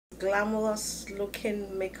glamorous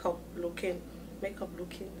looking, makeup looking,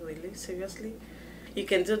 really, seriously, you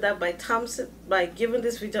can do that by giving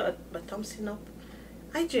this video by thumbsing up.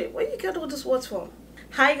 IJ, where you get all these words from?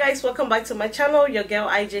 Hi guys, welcome back to my channel. Your girl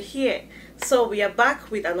IJ here. So we are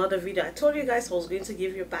back with another video. I told you guys I was going to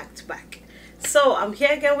give you back to back. So I'm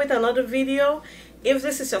here again with another video. If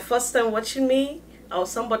this is your first time watching me, or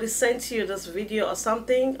somebody sent you this video or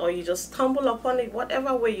something, or you just stumble upon it,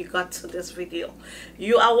 whatever way you got to this video,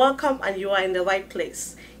 you are welcome and you are in the right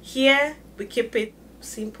place. Here we keep it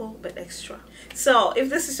simple but extra. So if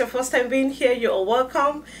this is your first time being here, you are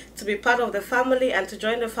welcome to be part of the family. And to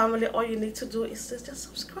join the family, all you need to do is to just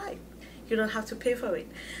subscribe. You don't have to pay for it.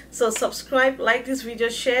 So subscribe, like this video,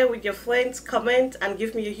 share with your friends, comment, and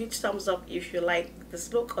give me a huge thumbs up if you like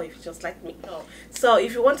this look or if you just like me. So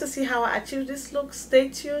if you want to see how I achieve this look, stay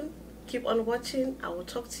tuned, keep on watching. I will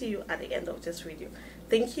talk to you at the end of this video.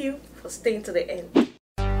 Thank you for staying to the end.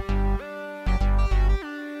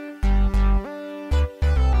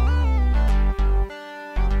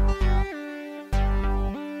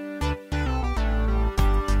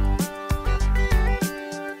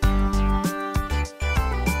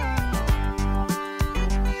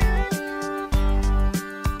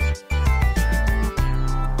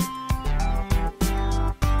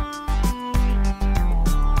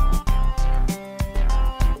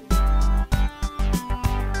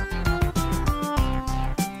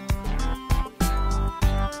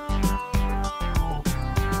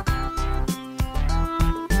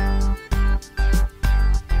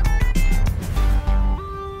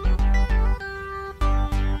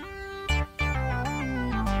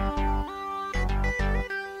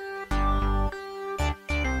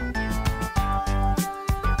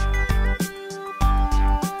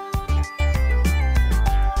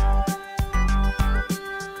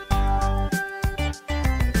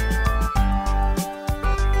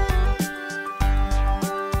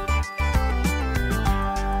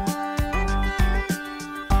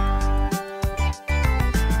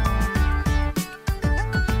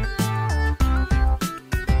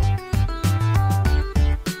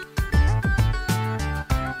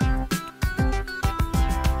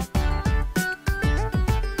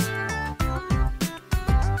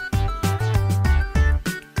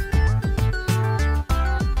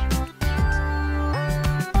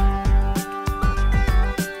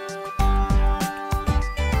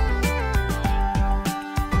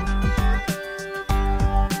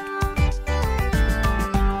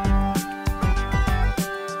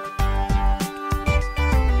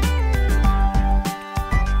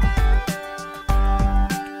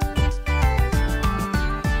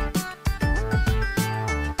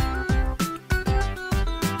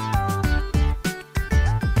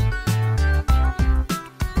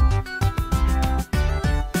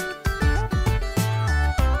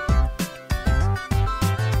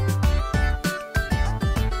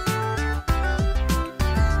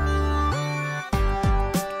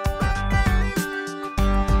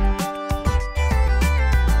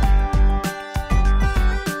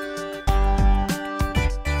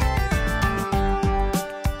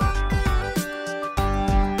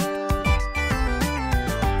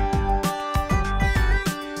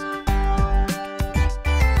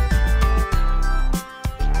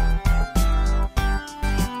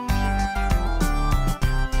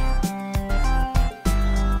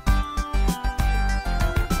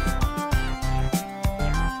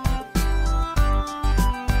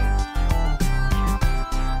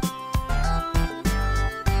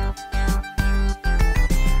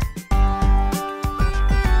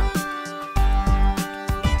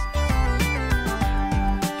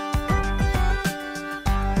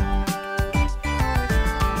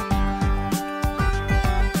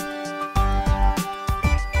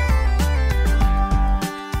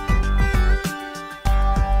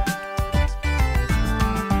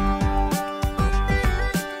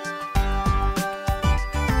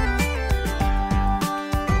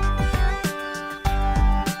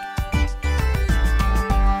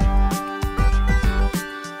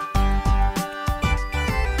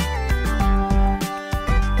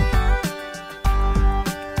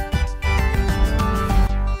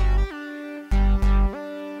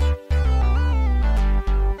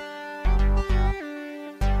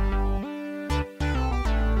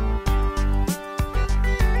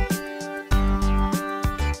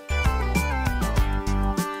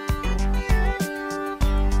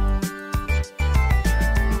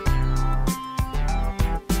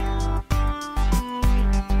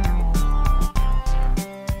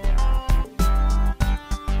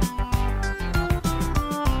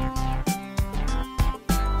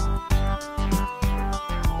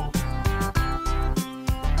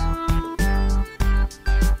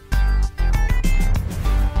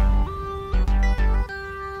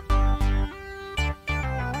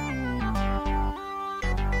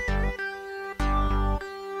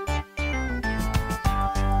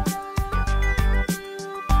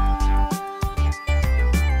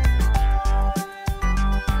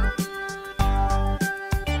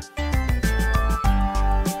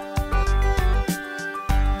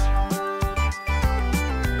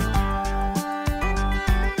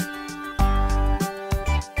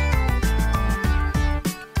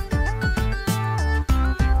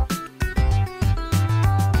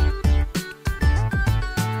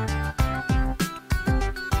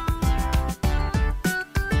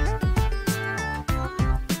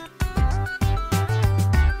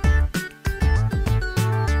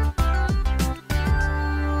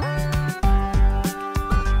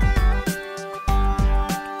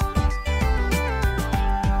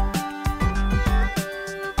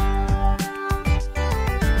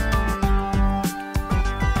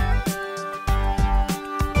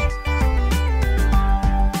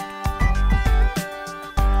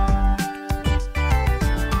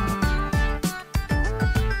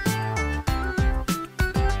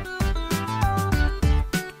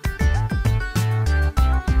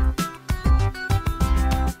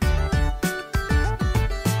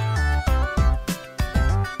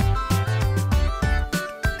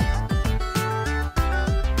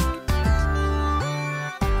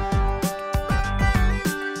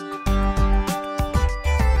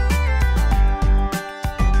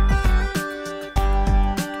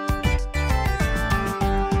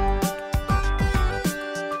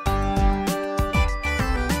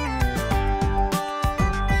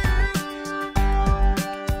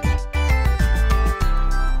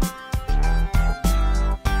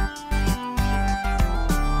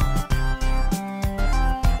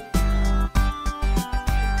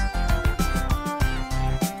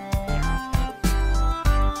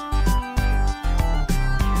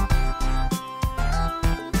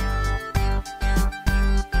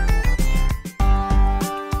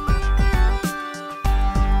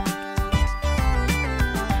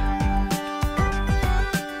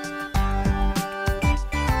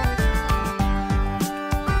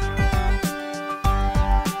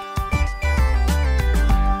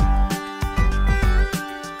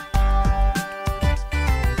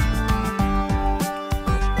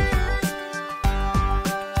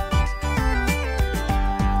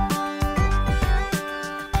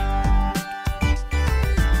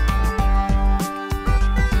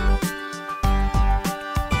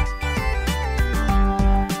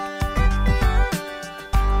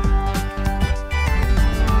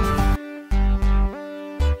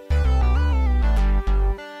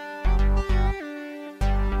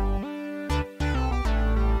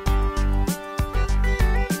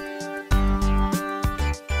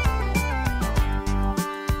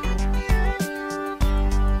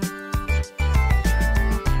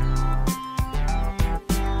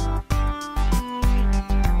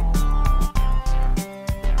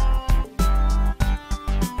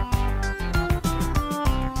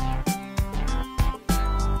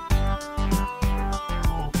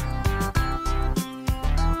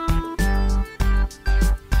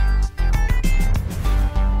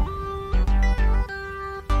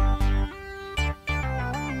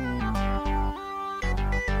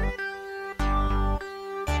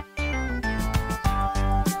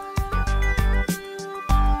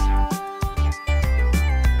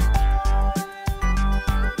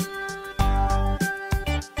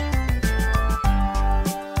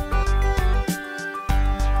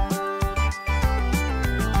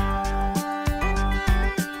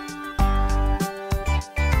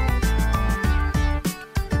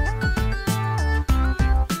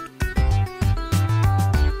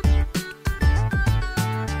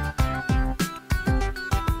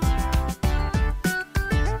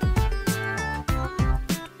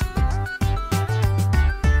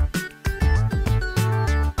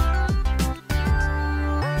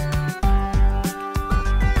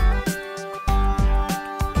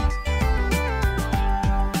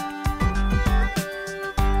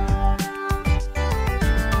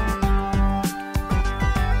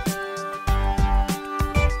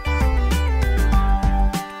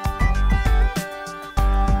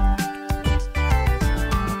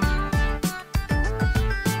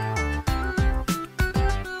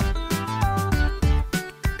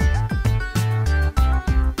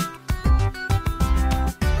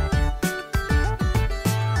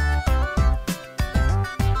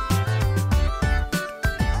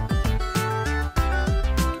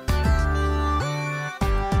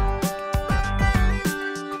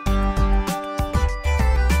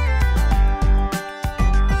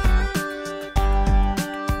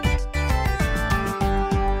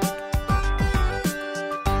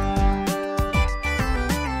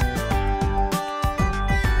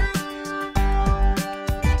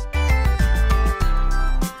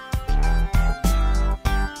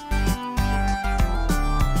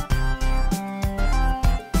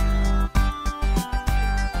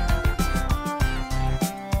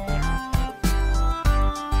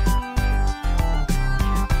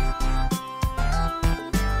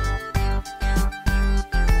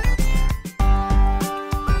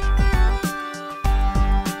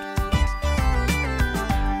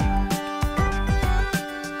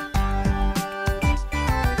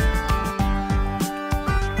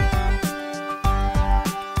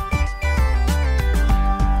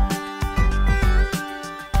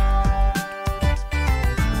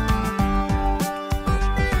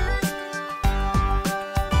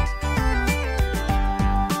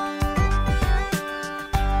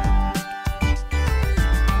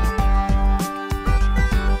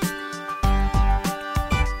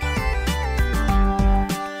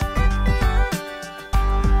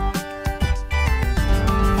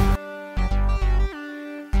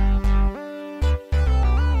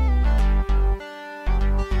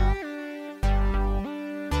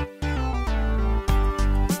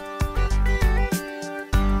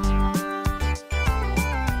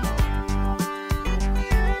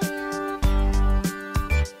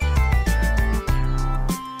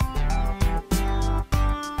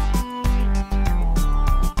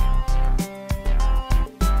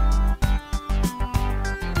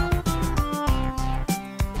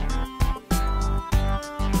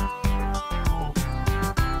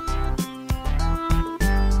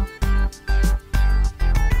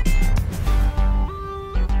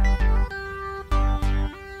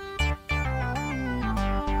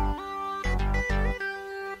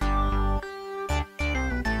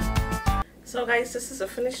 So guys, this is a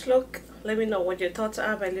finished look. Let me know what your thoughts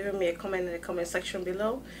are by leaving me a comment in the comment section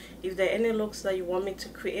below. If there are any looks that you want me to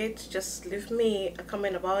create, just leave me a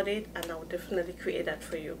comment about it and I will definitely create that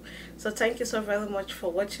for you. So thank you so very much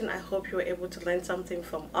for watching. I hope you were able to learn something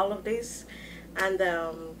from all of this. And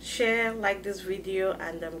share, like this video,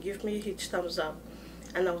 and give me a huge thumbs up.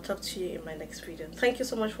 And I will talk to you in my next video. Thank you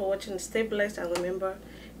so much for watching. Stay blessed, and remember,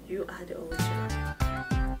 you are the original.